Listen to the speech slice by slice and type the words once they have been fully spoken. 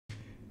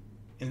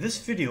In this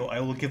video, I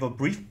will give a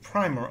brief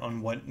primer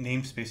on what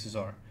namespaces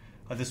are.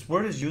 This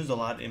word is used a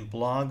lot in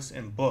blogs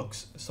and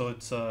books, so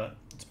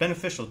it's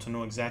beneficial to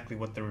know exactly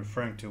what they're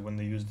referring to when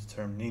they use the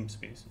term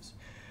namespaces.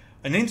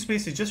 A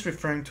namespace is just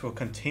referring to a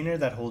container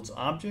that holds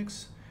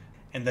objects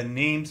and the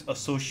names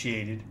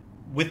associated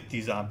with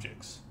these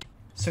objects.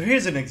 So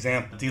here's an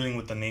example dealing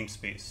with the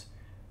namespace.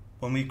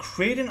 When we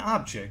create an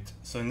object,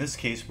 so in this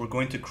case we're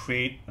going to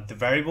create the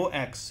variable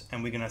x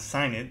and we're going to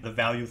assign it the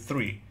value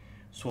 3.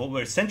 So what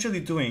we're essentially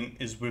doing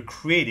is we're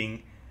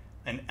creating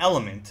an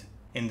element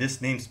in this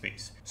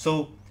namespace.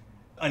 So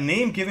a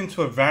name given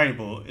to a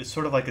variable is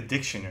sort of like a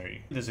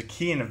dictionary. There's a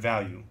key and a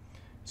value.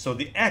 So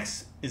the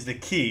x is the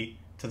key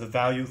to the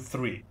value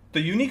 3.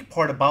 The unique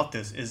part about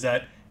this is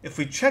that if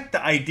we check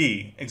the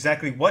ID,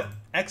 exactly what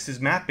x is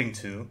mapping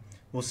to,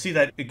 we'll see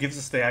that it gives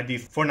us the ID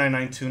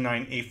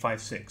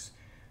 499298856.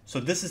 So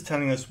this is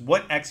telling us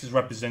what x is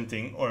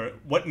representing, or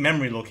what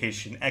memory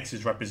location x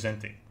is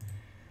representing.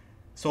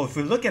 So if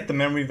we look at the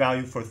memory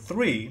value for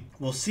 3,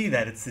 we'll see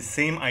that it's the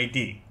same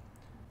ID.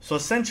 So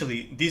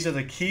essentially, these are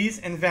the keys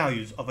and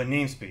values of a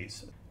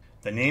namespace,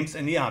 the names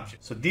and the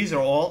object. So these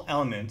are all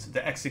elements,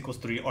 the x equals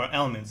 3 are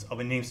elements of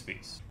a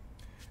namespace.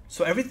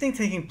 So everything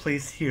taking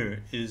place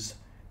here is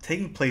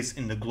taking place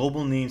in the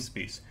global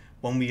namespace.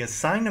 When we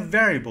assign a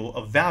variable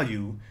a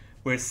value,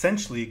 we're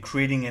essentially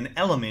creating an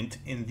element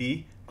in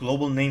the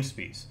global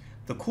namespace.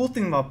 The cool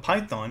thing about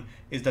Python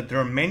is that there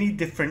are many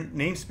different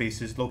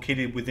namespaces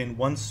located within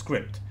one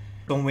script.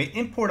 So when we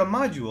import a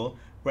module,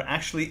 we're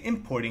actually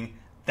importing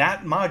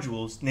that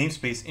module's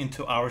namespace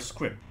into our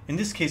script. In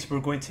this case,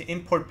 we're going to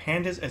import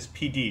pandas as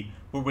PD.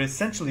 What we're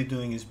essentially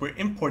doing is we're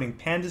importing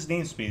pandas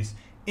namespace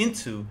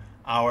into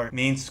our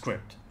main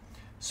script.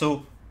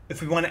 So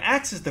if we want to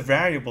access the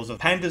variables of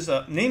pandas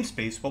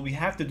namespace, what we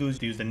have to do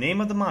is use the name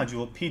of the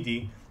module,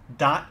 PD,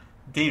 dot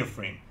data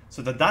frame.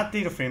 So the dot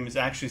data frame is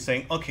actually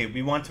saying, okay,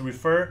 we want to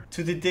refer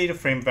to the data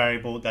frame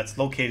variable that's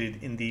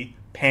located in the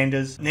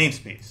pandas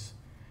namespace.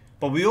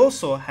 But we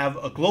also have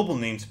a global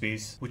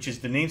namespace, which is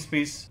the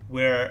namespace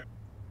where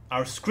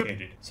our script is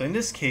created. So in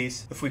this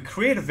case, if we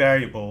create a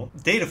variable,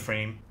 data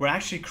frame, we're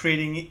actually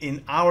creating it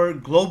in our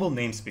global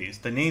namespace,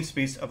 the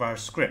namespace of our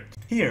script.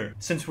 Here,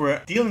 since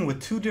we're dealing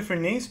with two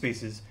different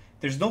namespaces,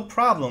 there's no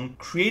problem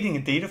creating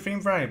a data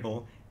frame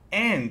variable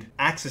and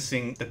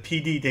accessing the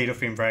PD data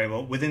frame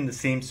variable within the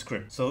same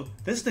script. So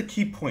this is the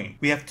key point.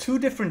 We have two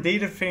different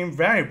data frame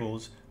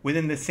variables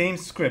within the same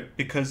script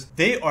because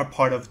they are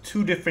part of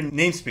two different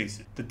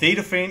namespaces. The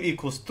data frame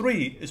equals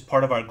 3 is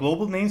part of our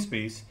global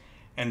namespace,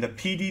 and the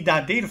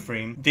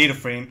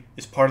PD.dataFrame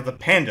is part of the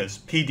pandas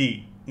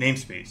PD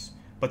namespace.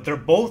 But they're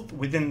both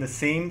within the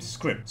same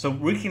script. So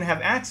we can have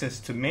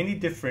access to many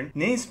different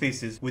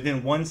namespaces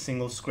within one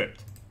single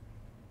script.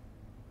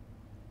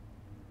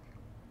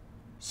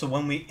 So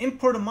when we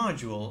import a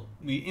module,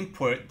 we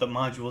import the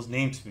module's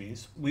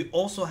namespace. We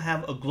also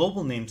have a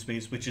global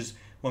namespace, which is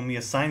when we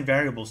assign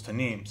variables to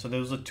names. So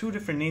there's two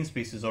different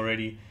namespaces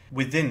already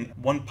within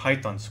one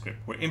Python script.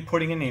 We're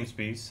importing a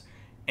namespace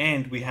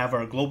and we have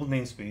our global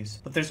namespace,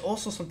 but there's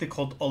also something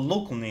called a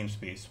local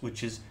namespace,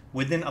 which is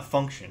within a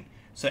function.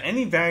 So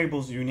any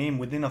variables you name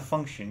within a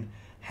function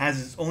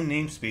has its own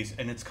namespace,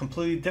 and it's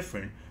completely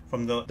different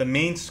from the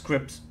main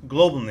script's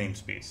global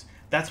namespace.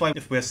 That's why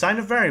if we assign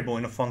a variable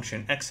in a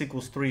function, x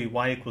equals 3,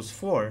 y equals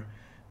 4,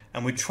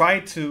 and we try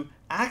to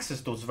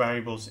access those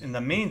variables in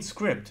the main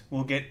script,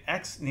 we'll get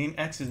name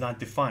x is not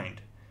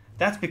defined.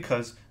 That's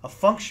because a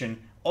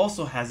function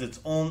also has its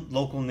own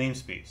local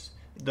namespace.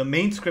 The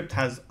main script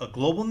has a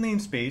global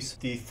namespace,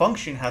 the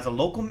function has a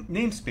local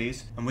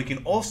namespace, and we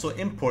can also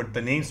import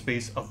the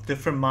namespace of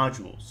different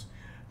modules.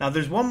 Now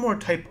there's one more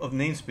type of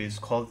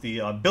namespace called the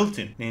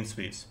built-in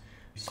namespace.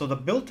 So the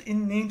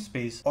built-in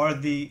namespace are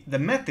the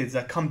methods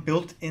that come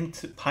built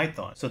into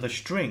Python. So the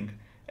string,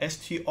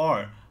 str,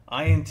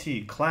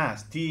 int,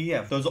 class,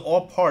 def, those are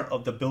all part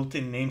of the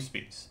built-in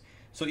namespace.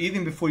 So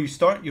even before you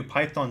start your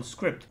Python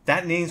script,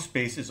 that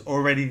namespace is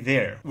already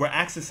there. We're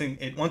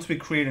accessing it once we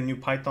create a new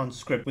Python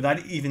script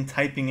without even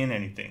typing in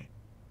anything.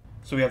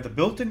 So we have the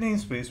built-in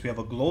namespace, we have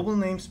a global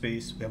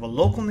namespace, we have a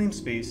local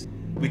namespace,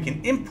 we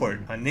can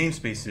import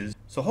namespaces.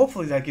 So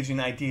hopefully that gives you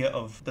an idea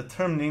of the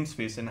term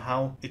namespace and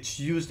how it's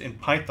used in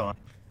Python.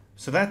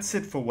 So that's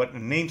it for what a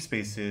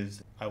namespace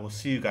is. I will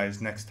see you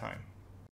guys next time.